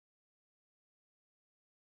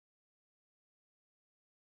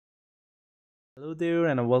Hello there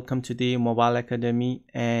and welcome to the Mobile Academy.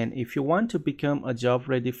 And if you want to become a job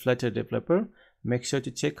ready Flutter developer, make sure to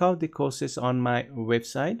check out the courses on my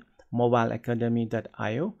website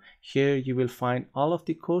mobileacademy.io. Here you will find all of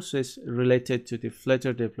the courses related to the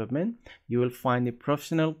Flutter development. You will find the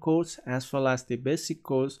professional course as well as the basic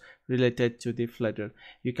course related to the Flutter.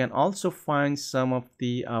 You can also find some of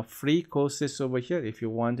the free courses over here if you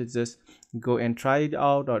want to just go and try it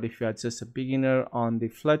out, or if you are just a beginner on the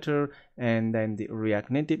Flutter and then the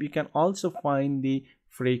React Native, you can also find the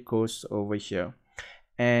free course over here.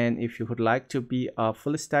 And if you would like to be a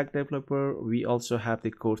full stack developer, we also have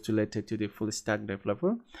the course related to the full stack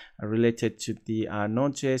developer, related to the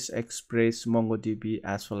Node.js, Express, MongoDB,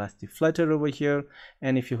 as well as the Flutter over here.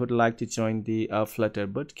 And if you would like to join the Flutter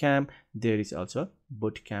bootcamp, there is also a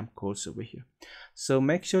bootcamp course over here. So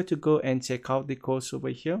make sure to go and check out the course over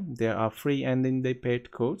here. There are free and then the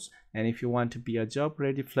paid course. And if you want to be a job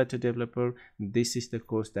ready Flutter developer, this is the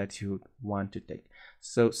course that you would want to take.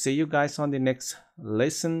 So see you guys on the next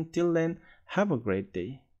lesson. Till then, have a great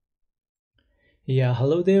day. Yeah,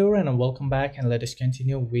 hello there and welcome back, and let us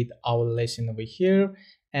continue with our lesson over here.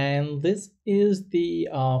 And this is the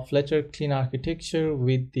Flutter clean architecture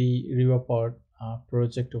with the Riverpod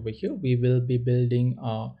project over here. We will be building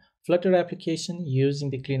a Flutter application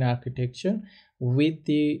using the clean architecture with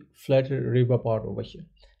the Flutter Riverpod over here.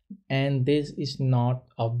 And this is not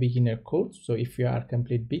a beginner course, so if you are a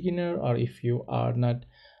complete beginner, or if you are not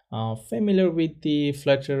familiar with the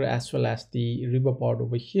Flutter as well as the Riverpod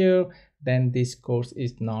over here, then this course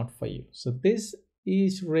is not for you. So this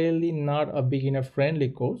is really not a beginner friendly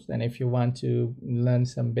course, and if you want to learn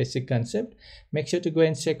some basic concept, make sure to go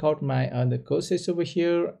and check out my other courses over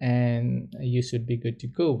here, and you should be good to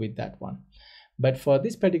go with that one. But for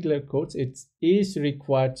this particular course, it is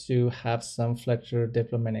required to have some Flutter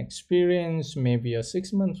development experience, maybe a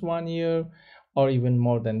 6 months, 1 year, or even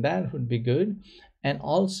more than that would be good. And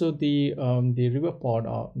also the Riverpod,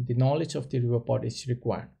 or the knowledge of the Riverpod is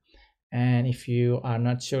required. And if you are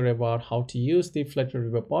not sure about how to use the Flutter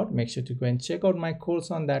Riverpod, make sure to go and check out my course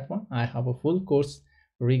on that one. I have a full course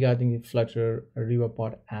regarding the Flutter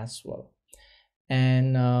Riverpod as well.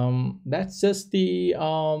 And that's just the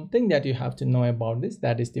thing that you have to know about this.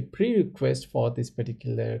 That is the prerequisite for this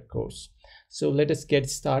particular course. So let us get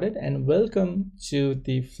started, and welcome to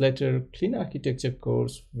the Flutter clean architecture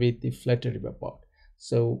course with the Flutter Riverpod.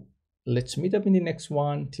 So let's meet up in the next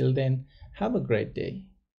one. Till then, have a great day.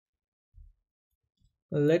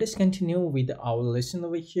 Let us continue with our lesson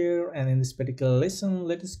over here, and in this particular lesson,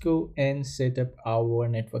 let us go and set up our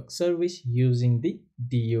network service using the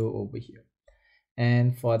DO over here.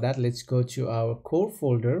 And for that, let's go to our core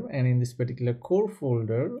folder, and in this particular core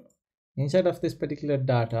folder, inside of this particular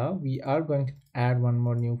data, we are going to add one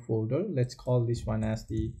more new folder. Let's call this one as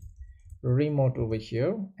the remote over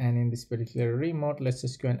here, and in this particular remote, let's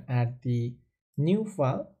just go and add the new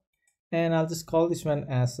file, and I'll just call this one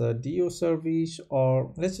as a DO service,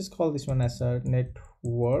 or let's just call this one as a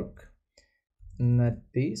network, not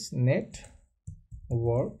this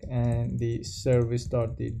network, and the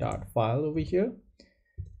service.the file over here.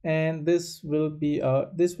 And this will be a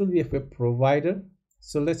web provider.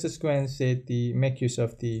 So let's just go and say make use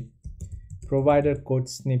of the provider code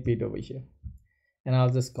snippet over here, and I'll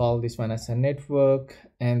just call this one as a network,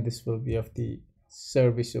 and this will be of the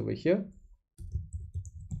service over here,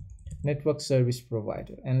 network service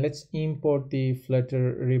provider. And let's import the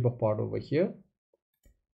Flutter Riverpod over here.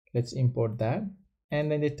 Let's import that, and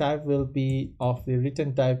then the type will be of the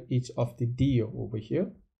return type each of the DO over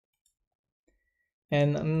here.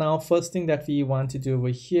 And now first thing that we want to do over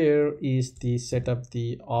here is the set up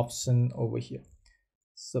the option over here.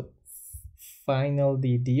 So final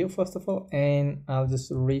the DO first of all, and I'll just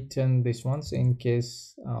return this one, so in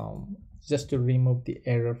case just to remove the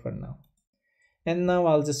error for now. And now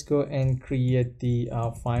I'll just go and create the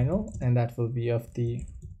final, and that will be of the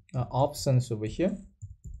options over here,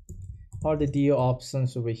 or the DO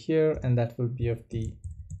options over here, and that will be of the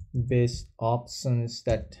base options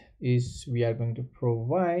that is we are going to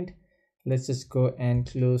provide. Let's just go and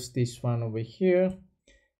close this one over here,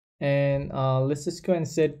 and let's just go and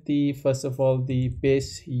set the first of all the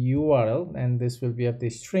base URL, and this will be of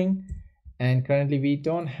the string, and currently we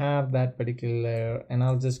don't have that particular, and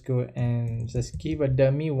I'll just go and just give a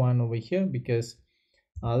dummy one over here, because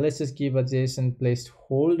let's just give a JSON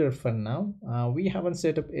placeholder for now. We haven't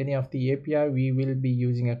set up any of the API. We will be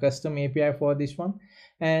using a custom API for this one,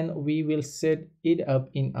 and we will set it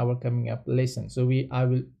up in our coming up lesson. So I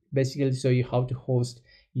will basically show you how to host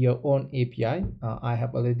your own API. I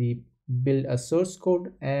have already built a source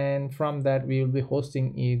code, and from that we will be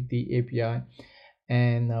hosting the API,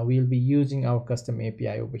 and we'll be using our custom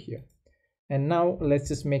API over here. And now let's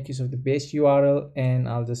just make use of the base URL, and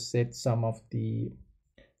I'll just set some of the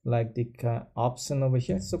option over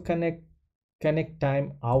here. So connect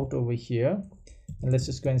time out over here, and let's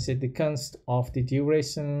just go and set the const of the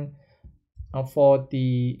duration for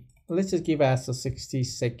the, let's just give us a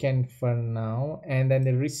 60-second for now. And then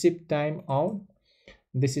the receive time out,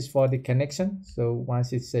 this is for the connection. So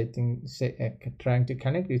once it's trying to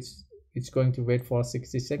connect, it's going to wait for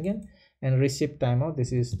 60 seconds. And receive timeout,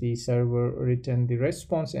 this is the server return the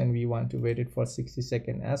response, and we want to wait it for 60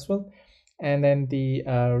 seconds as well. And then the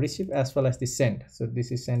receive as well as the send, so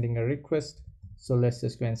this is sending a request. So let's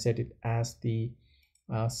just go and set it as the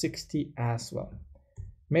 60 as well.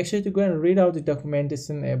 Make sure to go and read out the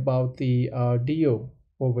documentation about the DO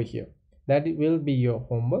over here. That will be your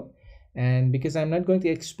homework. And because I'm not going to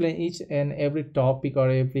explain each and every topic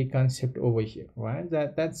or every concept over here, right?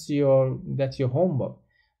 That's your homework.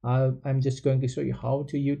 I'm just going to show you how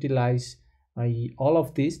to utilize all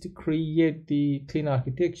of this to create the clean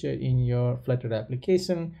architecture in your Flutter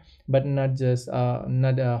application, but not just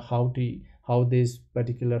how this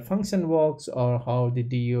particular function works or how the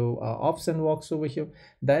DO option works over here.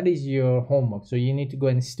 That is your homework, so you need to go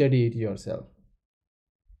and study it yourself.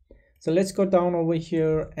 So let's go down over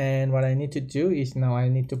here, and what I need to do is now I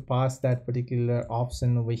need to pass that particular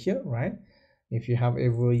option over here, right? If you have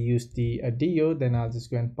ever used the DO, then I'll just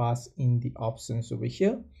go and pass in the options over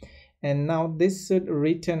here. And now this should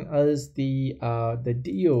return us the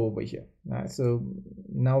DO over here. So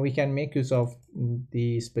now we can make use of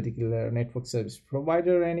this particular network service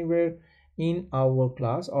provider anywhere in our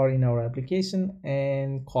class or in our application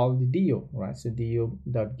and call the DO, right? So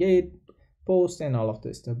do.get, post, and all of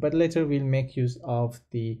this stuff. But later we'll make use of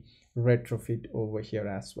the retrofit over here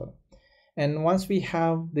as well. And once we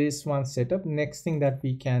have this one set up, next thing that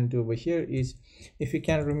we can do over here is, if you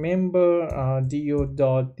can remember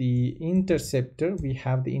the interceptor, we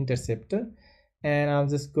have the interceptor, and I'll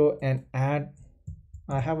just go and add.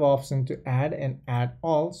 I have option to add and add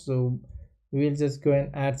all, so we'll just go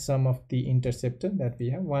and add some of the interceptor that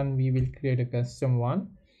we have. One, we will create a custom one,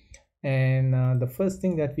 and the first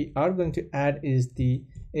thing that we are going to add is the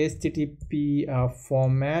HTTP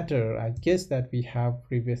formatter, I guess, that we have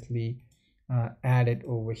previously added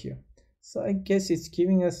over here. So I guess it's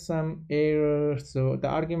giving us some error. So the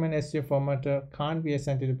argument STR formatter can't be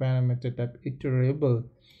assigned to the parameter type iterable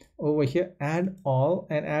over here. Add all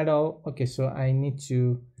and add all. Okay, so I need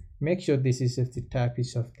to make sure this is the type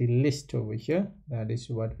is of the list over here. That is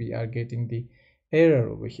what we are getting the error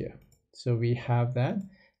over here. So we have that.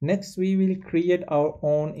 Next, we will create our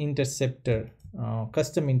own interceptor,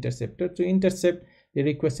 custom interceptor, to intercept the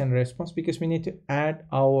request and response, because we need to add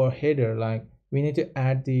our header, like we need to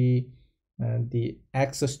add the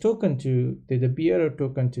access token to the bearer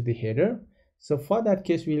token to the header. So for that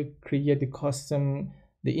case, we'll create the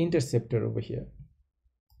interceptor over here.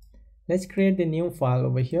 Let's create the new file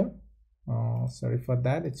over here. Sorry for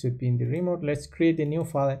that, it should be in the remote. Let's create the new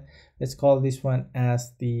file. Let's call this one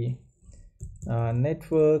as the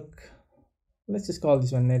network. Let's just call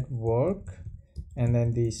this one network, and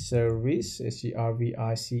then the service,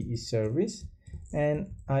 SERVICE service, and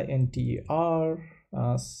INTERCEPTOR,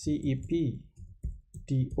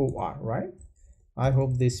 right? I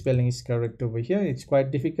hope this spelling is correct over here. It's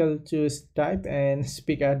quite difficult to type and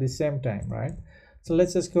speak at the same time, right? So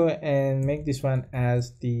let's just go and make this one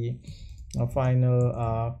as the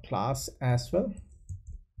final class as well,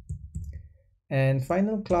 and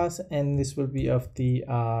final class, and this will be of the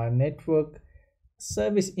network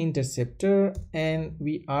service interceptor, and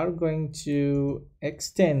we are going to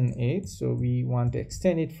extend it. So we want to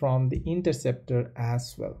extend it from the interceptor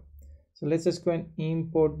as well. So let's just go and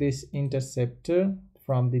import this interceptor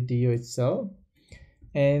from the DO itself.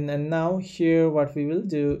 And now here what we will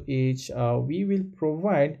do is we will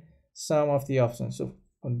provide some of the options. So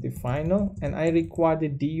on the final, and I require the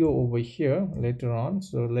DO over here later on,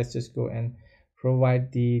 so let's just go and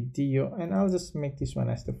provide the DO, and I'll just make this one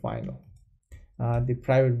as the final, the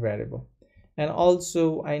private variable. And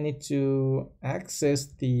also I need to access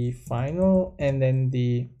the final and then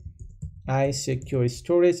the secure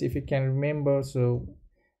storage, if you can remember. So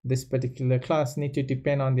this particular class need to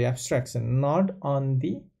depend on the abstraction, not on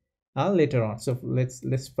the later on. So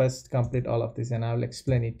let's first complete all of this, and I will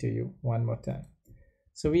explain it to you one more time.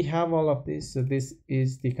 So we have all of this. So this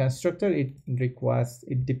is the constructor. It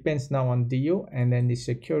depends now on DO and then the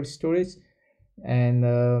secure storage, and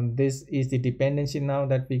this is the dependency now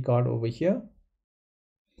that we got over here.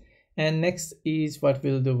 And next is what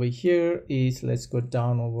we'll do over here is, let's go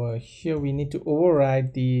down over here. We need to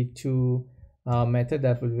override the two method,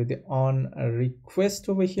 that will be the on request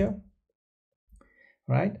over here,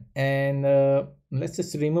 right? And let's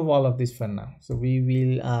just remove all of this for now. So we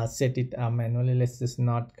will set it manually. Let's just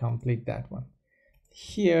not complete that one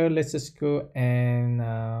here. Let's just go and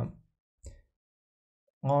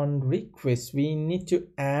on request we need to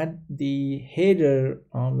add the header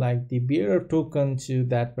like the bearer token to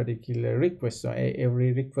that particular request. So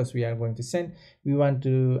every request we are going to send, we want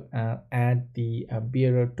to add the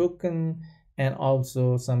bearer token, and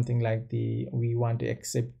also something like we want to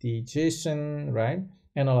accept the JSON, right,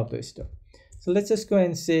 and all of those stuff. So let's just go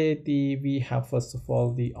and say we have first of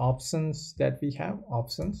all the options that we have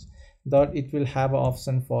options dot, it will have an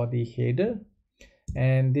option for the header,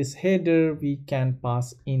 and this header we can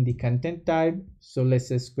pass in the content type. So let's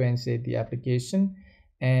just go and say the application,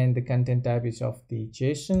 and the content type is of the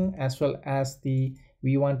JSON, as well as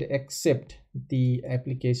we want to accept the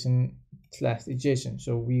application slash the JSON.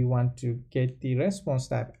 So we want to get the response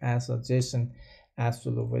type as a JSON as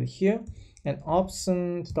well over here. And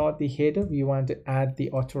options dot the header, we want to add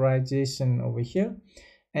the authorization over here,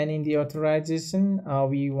 and in the authorization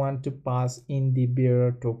we want to pass in the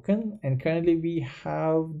bearer token, and currently we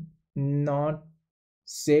have not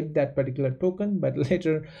saved that particular token, but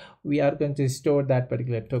later we are going to store that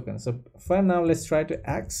particular token. So for now, let's try to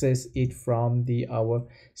access it from our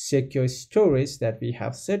secure storage that we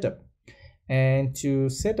have set up. And to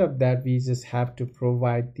set up that, we just have to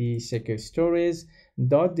provide the secure storage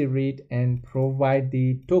dot the read and provide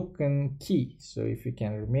the token key. So if you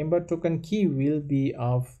can remember, token key will be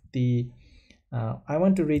of the I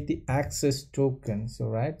want to read the access token. So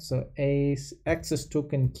right, so a access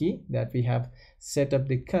token key that we have set up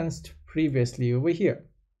the const previously over here.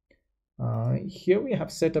 Here we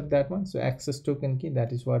have set up that one. So access token key,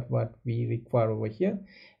 that is what we require over here.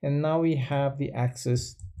 And now we have the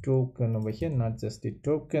access token over here, not just the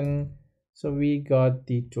token. So we got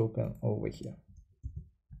the token over here.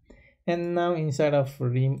 And now inside of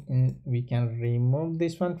we can remove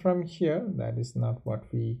this one from here. That is not what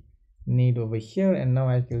we need over here. And now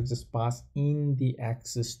I will just pass in the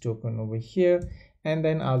access token over here, and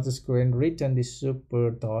then I'll just go and return the super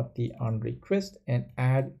dot the on request and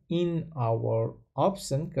add in our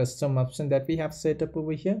option, custom option that we have set up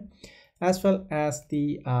over here, as well as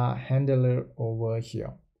the handler over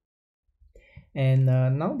here. And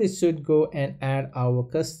now this should go and add our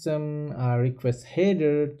custom request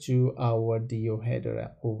header to our do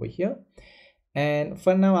header over here. And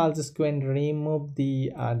for now, I'll just go and remove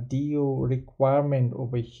the do requirement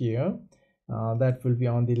over here. That will be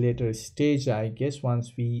on the later stage, I guess,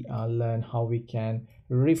 once we learn how we can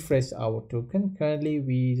refresh our token. Currently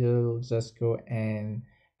we will just go and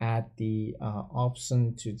add the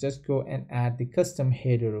option to just go and add the custom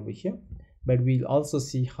header over here, but we'll also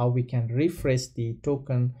see how we can refresh the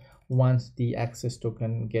token once the access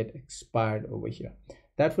token get expired over here.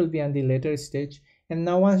 That will be on the later stage. And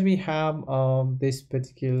now once we have this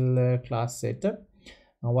particular class setup,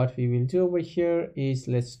 what we will do over here is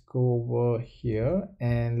let's go over here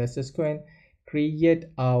and let's just go and create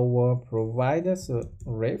our provider. So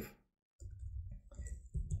ref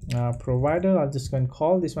provider, I'll just go and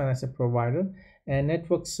call this one as a provider, and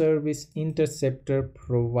network service interceptor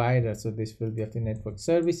provider. So this will be of the network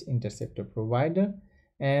service interceptor provider,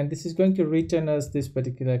 and this is going to return us this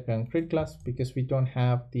particular concrete class because we don't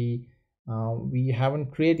have the we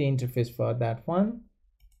haven't created interface for that one.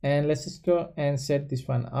 And let's just go and set this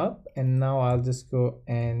one up, and now I'll just go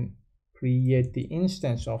and create the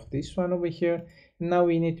instance of this one over here. Now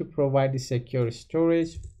we need to provide the secure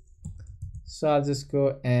storage, so I'll just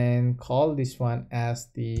go and call this one as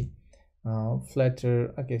the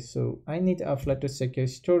Flutter. Okay, so I need a Flutter secure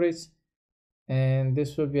storage, and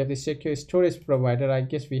this will be the secure storage provider. I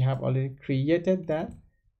guess we have already created that,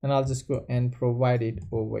 and I'll just go and provide it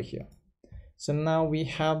over here. So now we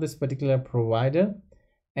have this particular provider,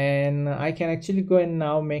 and I can actually go and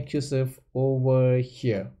now make use of over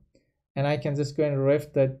here, and I can just go and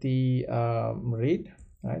ref that the read,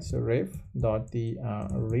 right? So ref dot the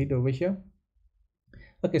read over here.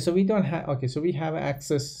 Okay, so we don't have, okay, so we have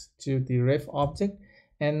access to the ref object,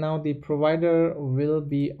 and now the provider will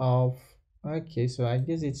be of, okay, so I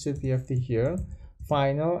guess it should be of the here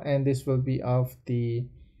final, and this will be of the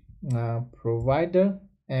provider,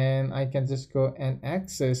 and I can just go and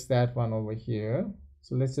access that one over here.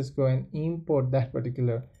 So let's just go and import that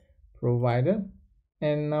particular provider,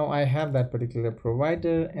 and now I have that particular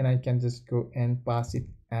provider, and I can just go and pass it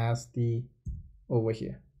as the over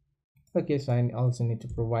here. Okay, so I also need to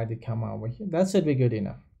provide the comma over here. That should be good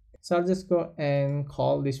enough. So I'll just go and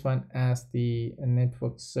call this one as the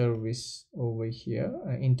network service over here,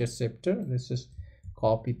 interceptor. Let's just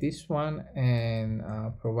copy this one and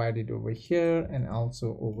provide it over here and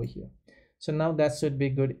also over here. So now that should be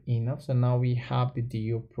good enough. So now we have the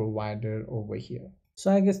DO provider over here.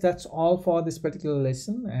 So I guess that's all for this particular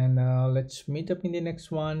lesson, and let's meet up in the next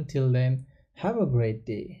one. Till then, have a great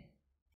day.